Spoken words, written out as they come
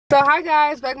So hi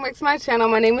guys, welcome back to my channel.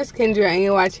 My name is Kendra and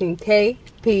you're watching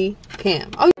KP Cam.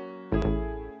 Oh,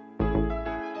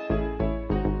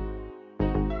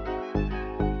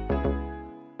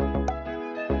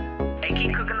 hey,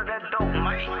 keep cooking with that dope,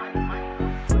 man.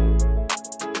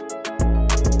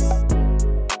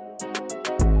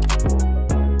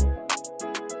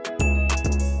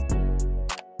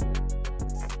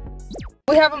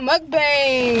 we have a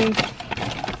mukbang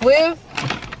with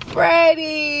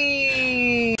Freddie.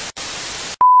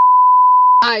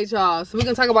 Alright y'all, so we're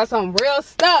gonna talk about some real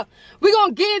stuff. We're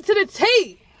gonna get into the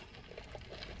tea.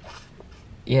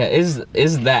 Yeah, is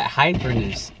that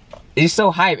hyperness. It's so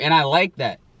hype and I like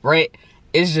that, right?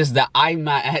 It's just that I'm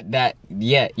not at that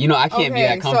yet. You know, I can't be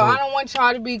that comfortable. So I don't want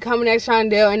y'all to be coming at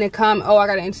Shondell and then come, oh, I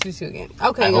gotta introduce you again.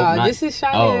 Okay, y'all, this is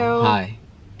Shondell. Oh,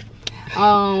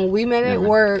 hi. We met at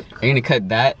work. Are you gonna cut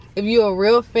that? If you're a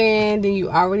real fan, then you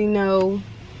already know.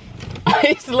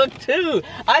 I looked too.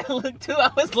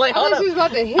 I was like, hold up. She was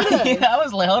about to hit us. Yeah, I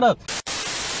was like, hold up.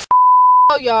 So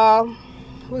y'all,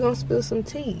 we're gonna spill some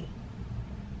tea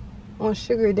on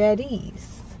sugar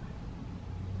daddies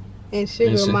and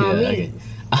sugar mommies. Okay.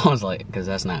 I was like, because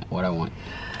that's not what I want.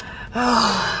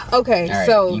 Okay, right,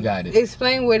 so you got it.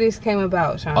 Explain where this came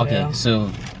about, Shondell. Okay,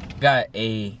 so got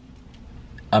a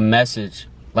message,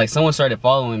 like someone started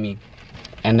following me,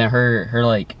 and then her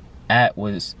like at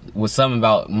was something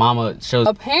about mama shows.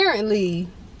 Apparently,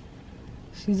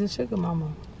 she's a sugar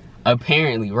mama.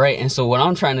 Apparently, right? And so what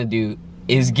I'm trying to do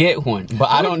is get one, but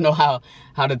I don't know how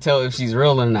to tell if she's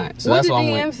real or not. So what that's did why I'm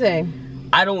DM like, say?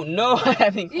 I don't know. I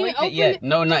haven't clicked it yet.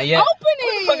 No, not yet. Open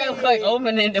it. What the fuck I look like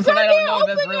open it, but I don't know if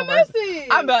that's real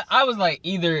person. I was like,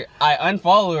 either I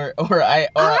unfollow her or I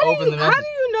open the message. How do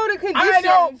you know the conditions? I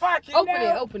don't fucking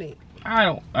know. Open it. I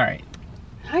don't. All right.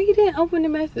 How you didn't open the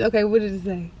message? Okay, what did it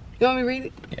say? You want me to read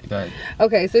it? Yeah, go ahead.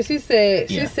 Okay, so she said,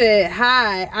 Yeah.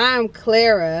 hi, I'm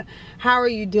Clara. How are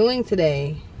you doing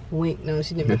today? Wink. No,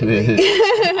 she didn't put the wink.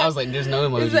 I was like, there's no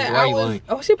emoji. Like, Why are you lying?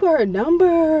 Oh, she put her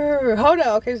number. Hold on.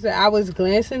 Okay, so I was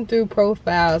glancing through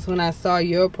profiles when I saw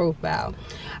your profile.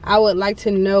 I would like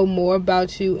to know more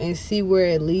about you and see where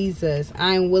it leads us.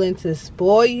 I'm willing to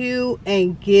spoil you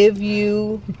and give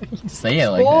you Say it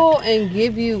like that. and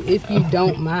give you if you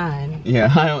don't mind.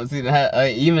 Yeah, I don't see that.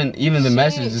 Even the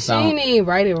message just sounds. She didn't even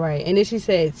write it right, and then she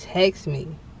said, "Text me."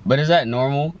 But is that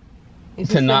normal?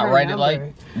 To not write it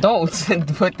like? Don't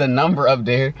put the number up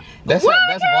there. That's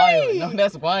wild. No,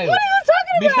 that's wild. What are you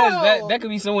talking about? Because that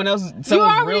could be someone's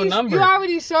real number. You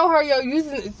already show her your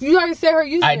using. You already said her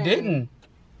username.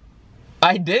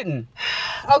 I didn't.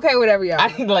 Okay, whatever,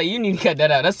 y'all. Like, you need to cut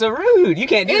that out. That's so rude. You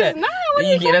can't do that. It's not. What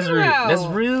are you talking that's rude. about? That's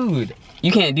rude.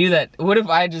 You can't do that. What if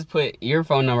I just put your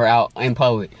phone number out in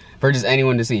public for just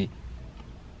anyone to see?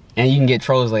 And you can get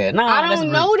trolls like that. Nah, I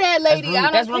don't know that lady.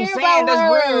 That's what I'm saying.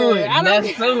 That's rude.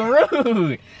 That's so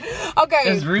rude. Okay.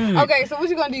 That's rude. Okay, so what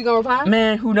you gonna do? You gonna reply?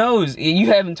 Man, who knows? You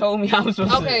haven't told me how I'm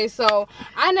supposed to. Okay, so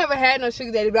I never had no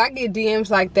sugar daddy, but I get DMs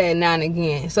like that now and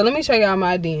again. So let me show y'all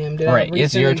my DM. Right,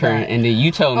 it's your turn, and then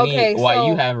you tell me why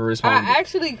you haven't responded. I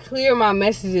actually cleared my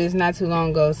messages not too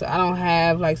long ago, so I don't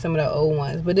have like some of the old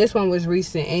ones. But this one was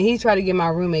recent, and he tried to get my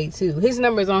roommate too. His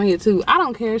number's on here too. I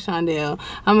don't care, Shondell.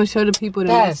 I'm gonna show the people the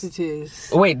messages.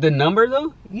 Wait, the number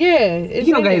though? Yeah,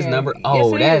 you don't got his number.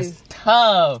 Oh, yes, that's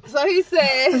tough. So he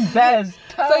said that's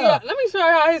tough. So yeah, let me show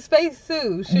y'all his face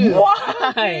too. Shoot.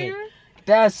 Why?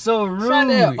 That's so rude.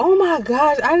 Shondell, oh my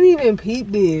gosh, I didn't even peep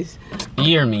this.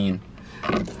 You're mean.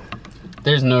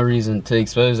 There's no reason to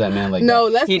expose that man like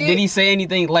that. Did he say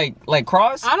anything like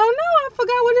cross? I don't know. I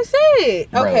forgot what it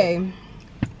said. Bro. Okay.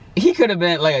 He could have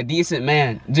been like a decent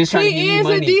man, just trying to give you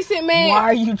money. He is a decent man. Why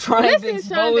are you trying to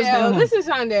expose him? Listen,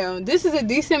 Shondell. This is a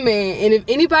decent man, and if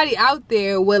anybody out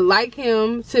there would like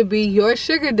him to be your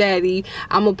sugar daddy,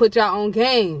 I'm gonna put y'all on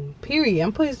game. Period.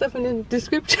 I'm putting stuff in the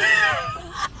description. No,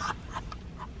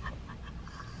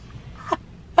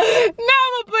 I'm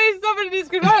gonna put stuff in the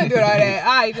description. I don't do all that.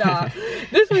 Alright, y'all.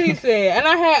 This is what he said. And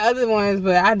I had other ones,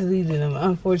 but I deleted them,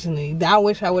 unfortunately. I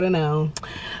wish I would have known.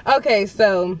 Okay,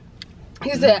 so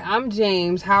he said, I'm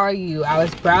James. How are you? I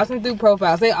was browsing through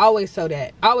profiles. They always say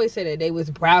that. I always say that they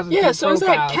was browsing through profiles. Yeah, so it's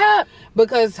like cap.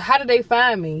 Because how did they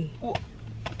find me?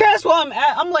 That's why I'm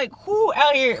at. I'm like, who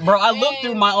out here? Bro, I looked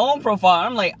through my own profile.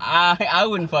 I'm like, I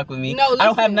wouldn't fuck with me. No, listen, I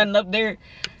don't have nothing up there.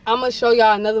 I'm going to show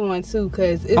y'all another one too,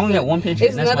 because it's only got one picture.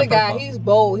 It's another guy. He's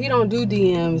bold. He don't do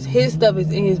DMs. His stuff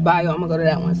is in his bio. I'm going to go to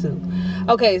that one too.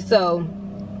 Okay, so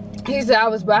he said, I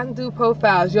was browsing through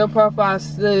profiles. Your profile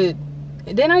stood...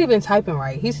 They're not even typing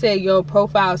right. He said your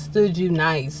profile stood you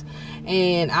nice,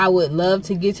 and I would love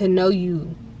to get to know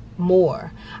you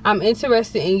more. I'm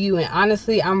interested in you, and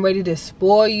honestly, I'm ready to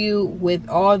spoil you with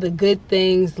all the good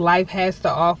things life has to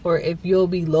offer if you'll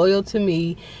be loyal to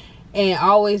me and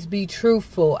always be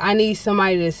truthful. I need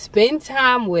somebody to spend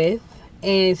time with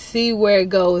and see where it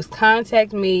goes.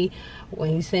 Contact me. When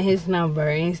he sent his number,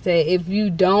 and he said, if you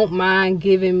don't mind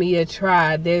giving me a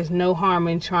try, there's no harm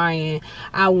in trying.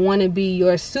 I want to be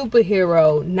your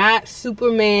superhero, not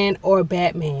Superman or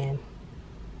Batman.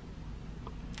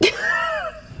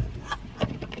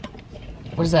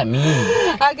 What does that mean?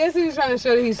 I guess he was trying to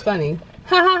show that he's funny.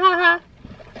 Ha ha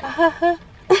ha ha.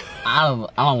 I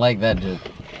don't like that joke.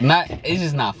 It's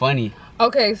just not funny.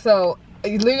 Okay, so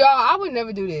y'all, I would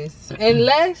never do this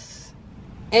unless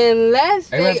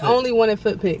they only wanted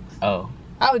foot pics. Oh.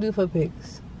 I would do foot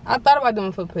pics. I thought about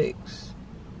doing foot pics.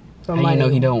 How you know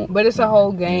he don't? But it's a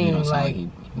whole game. You don't sound like he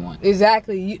want.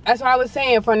 Exactly. That's what I was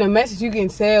saying. From the message, you can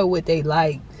tell what they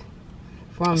like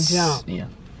from jump. Yeah.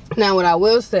 Now, what I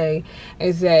will say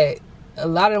is that a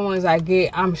lot of the ones I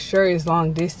get, I'm sure is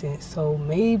long distance. So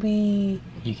maybe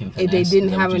You can if they finesse. didn't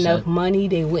Is that have what you enough said? money,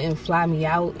 they wouldn't fly me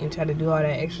out and try to do all that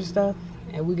extra stuff,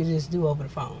 and we could just do over the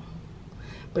phone.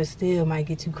 But still might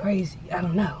get too crazy. I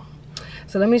don't know.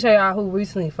 So let me show y'all who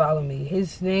recently followed me.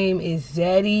 His name is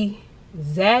Zaddy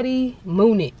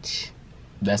Munich.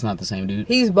 That's not the same dude.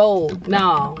 He's bold.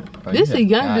 No. Oh, This you is a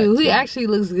young got dude. He to. actually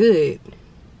looks good.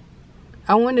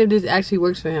 I wonder if this actually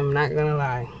works for him. Not gonna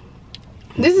lie.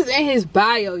 This is in his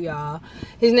bio, y'all.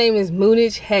 His name is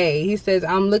Munich Hay. He says,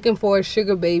 I'm looking for a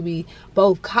sugar baby,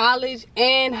 both college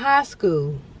and high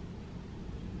school.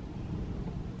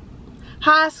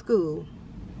 High school.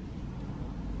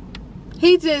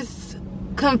 He just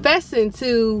confessing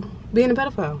to being a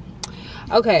pedophile.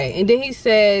 Okay, and then he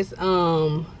says,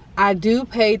 I do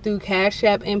pay through Cash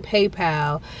App and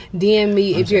PayPal. DM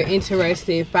me if you're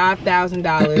interested.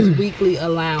 $5,000 weekly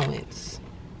allowance.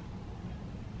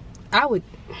 I would.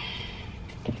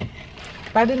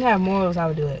 If I didn't have morals, I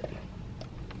would do it.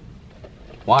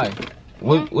 Why?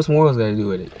 What's morals got to do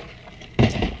with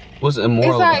it? What's immoral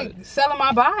It's about like it? selling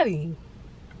my body.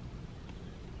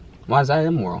 Why is that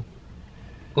immoral?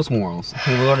 What's morals?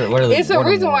 What are the, It's a what are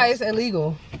reason why morals? it's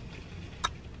illegal.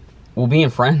 Well, being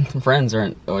friends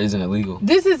isn't illegal.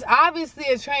 This is obviously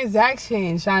a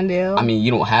transaction, Shondell. I mean,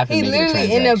 you don't have to He make it a literally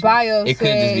in the transaction. bio It could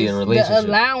just be a says relationship. the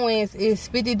allowance is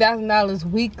 $50,000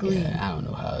 weekly. Yeah, I don't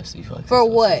know how else he fucks. For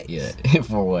what? Yeah,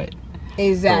 for what?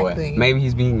 Exactly. For what? Maybe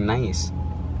he's being nice.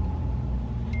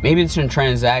 Maybe the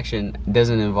transaction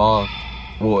doesn't involve.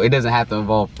 Well, it doesn't have to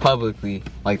involve publicly,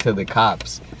 like to the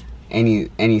cops,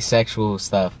 any sexual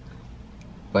stuff,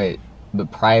 but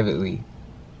privately.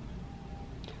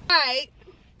 Alright.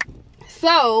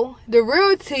 So the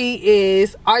real tea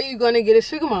is: are you gonna get a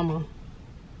sugar mama?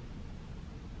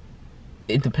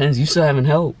 It depends. You still haven't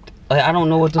helped. Like, I don't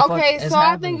know what the fuck Okay, is so I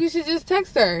happening. think you should just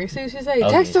text her. See what she say. Okay.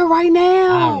 Text her right I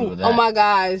now. don't know that. Oh my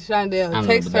gosh, I Shondell, don't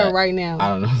text know her that. right now. I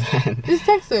don't know that. Just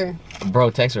text her.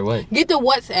 Bro, text her what? Get the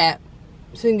WhatsApp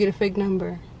so you can get a fake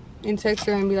number and text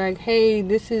her and be like, "Hey,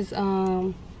 this is That's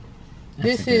a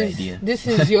this good is idea. this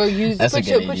is your use. That's a put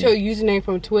good your idea. username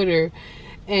from Twitter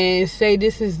and say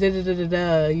this is da da da da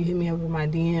da. You hit me up with my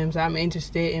DMs. I'm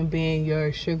interested in being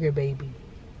your sugar baby.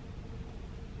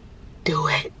 Do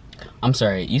it. I'm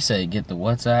sorry. You said get the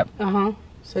WhatsApp.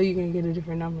 So you can get a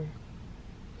different number.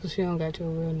 So she don't got your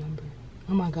real number.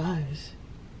 Oh my gosh.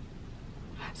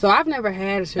 So I've never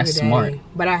had a sugar That's daddy, smart.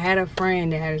 but I had a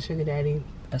friend that had a sugar daddy,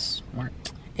 That's smart.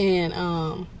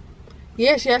 and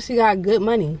yeah, she actually got good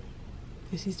money,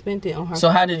 and she spent it on her. So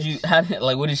how college. did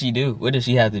like what did she do? What did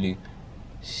she have to do?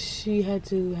 She had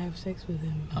to have sex with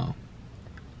him. Oh.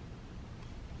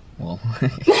 Well.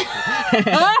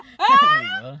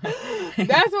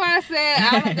 That's why I said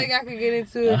I don't think I could get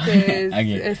into it because I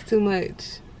get it. it's too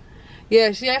much.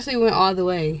 Yeah, she actually went all the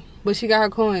way, but she got her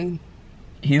coin.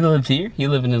 He lived here? He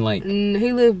living in like,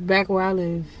 He lived back where I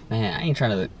live. man, I ain't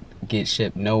trying to get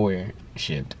shipped nowhere.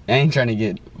 Shipped. I ain't trying to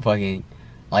get fucking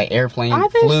like airplane I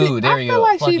think flew. There I you feel go.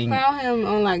 like she Fucking found him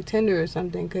on like Tinder or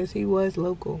something because he was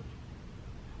local.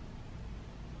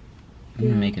 I'm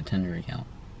gonna make a Tinder account.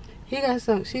 She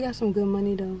got some good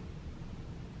money though.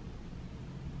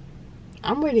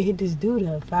 I'm ready to hit this dude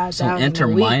up. So $5,000 enter a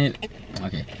week. my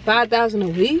okay. $5,000 a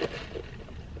week.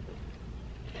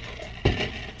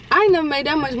 I ain't never made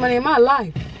that much money in my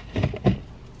life.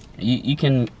 You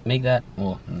can make that.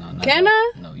 Well, no, not Can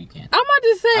that. I? No, you can't. I'm about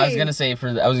to say. I was gonna say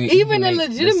for the, I was you even can a make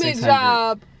the legitimate 600.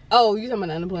 job. Oh, you talking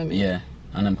about unemployment? Yeah,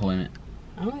 unemployment.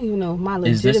 I don't even know if my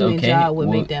Is this legitimate okay? job would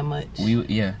Well, make that much.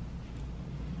 Yeah.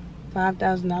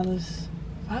 $5,000.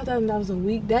 $5,000 a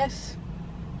week. That's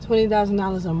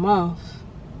 $20,000 a month.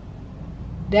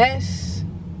 That's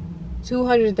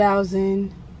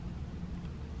 $200,000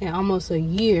 in almost a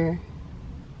year.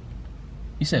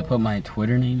 You said put my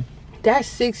Twitter name? That's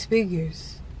 6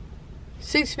 figures.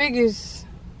 6 figures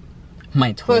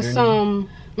My Twitter for some. name?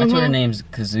 My Twitter name's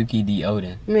Kazuki D.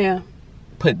 Oden. Yeah.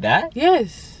 Put that?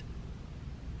 Yes.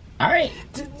 Alright.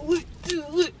 Do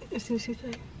it. See what she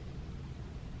say?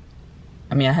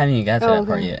 I mean, I haven't even got to that okay.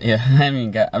 part yet. Yeah, I haven't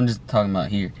even got. I'm just talking about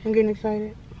here. I'm getting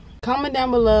excited. Comment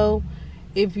down below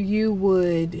if you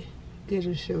would get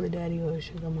a sugar daddy or a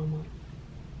sugar mama.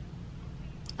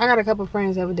 I got a couple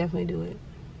friends that would definitely do it.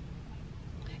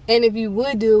 And if you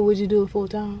would do it, would you do it full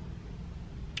time?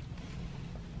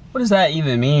 What does that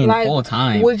even mean? Like, full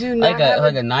time? would you not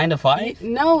like a 9 to 5?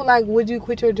 No, like would you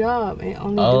quit your job and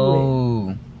only do Oh.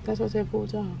 it? That's what I said, full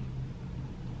time.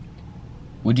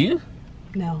 Would you?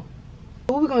 No.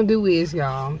 What we're gonna do is,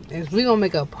 y'all, is we're gonna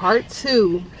make a part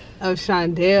 2 of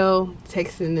Shondell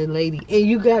texting the lady,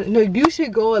 and you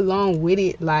should go along with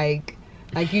it, like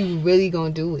you really gonna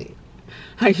do it.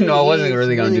 How you know I wasn't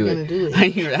really gonna do do it?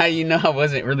 How you know I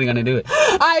wasn't really gonna do it?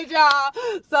 Alright, y'all.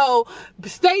 So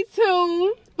stay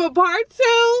tuned for part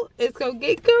 2. It's gonna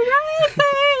get crazy.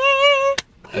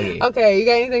 Okay, you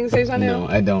got anything to say, Shondell? No,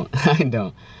 I don't.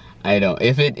 I don't.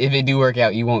 If it do work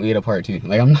out, you won't get a part 2.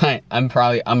 Like I'm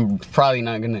probably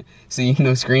not gonna see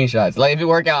no screenshots. Like if it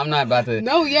work out, I'm not about to.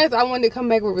 No, yes, I wanted to come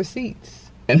back with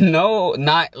receipts. No,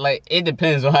 not like it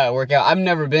depends on how it work out. I've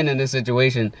never been in this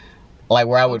situation like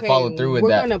where I would follow through with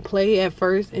that. We're gonna play at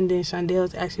first, and then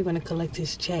Shondell's actually gonna collect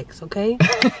his checks. Okay.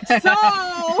 So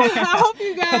I hope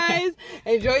you guys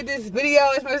enjoyed this video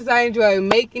as much as I enjoyed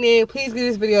making it. Please give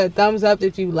this video a thumbs up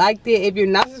if you liked it. If you're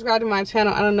not subscribed to my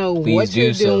channel, I don't know what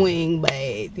you're doing, but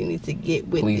you need to get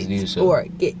with it or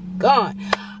get gone.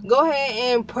 Go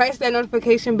ahead and press that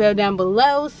notification bell down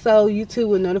below so YouTube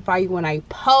will notify you when I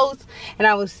post. And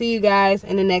I will see you guys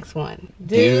in the next one.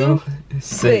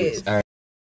 Deuces. All right.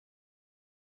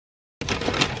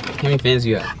 How many fans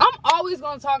you got? I'm always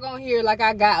gonna talk on here like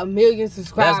I got 1 million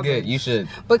subscribers. That's good. You should.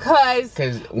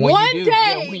 Because when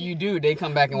you do, they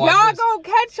come back and watch y'all this. gonna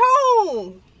catch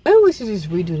on. Maybe we should just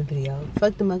redo the video.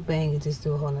 Fuck the mukbang and just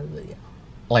do a whole nother video.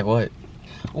 Like what?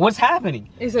 What's happening?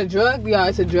 It's a drug, y'all.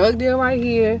 It's a drug deal right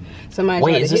here. Somebody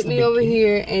tried to hit me over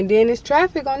here, and then it's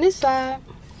traffic on this side.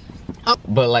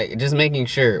 But like, just making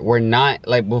sure we're not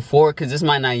like before, because this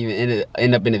might not even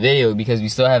end up in the video because we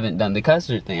still haven't done the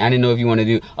custard thing. I didn't know if you want to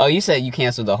do. Oh, you said you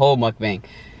canceled the whole mukbang,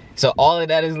 so all of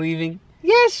that is leaving.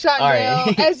 Yes, Shondell.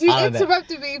 Right. As you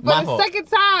interrupted me for the second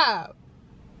time.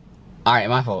 All right,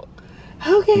 my fault.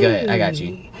 Okay. Go ahead. I got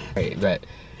you. All right, but.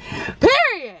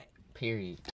 Period. Period.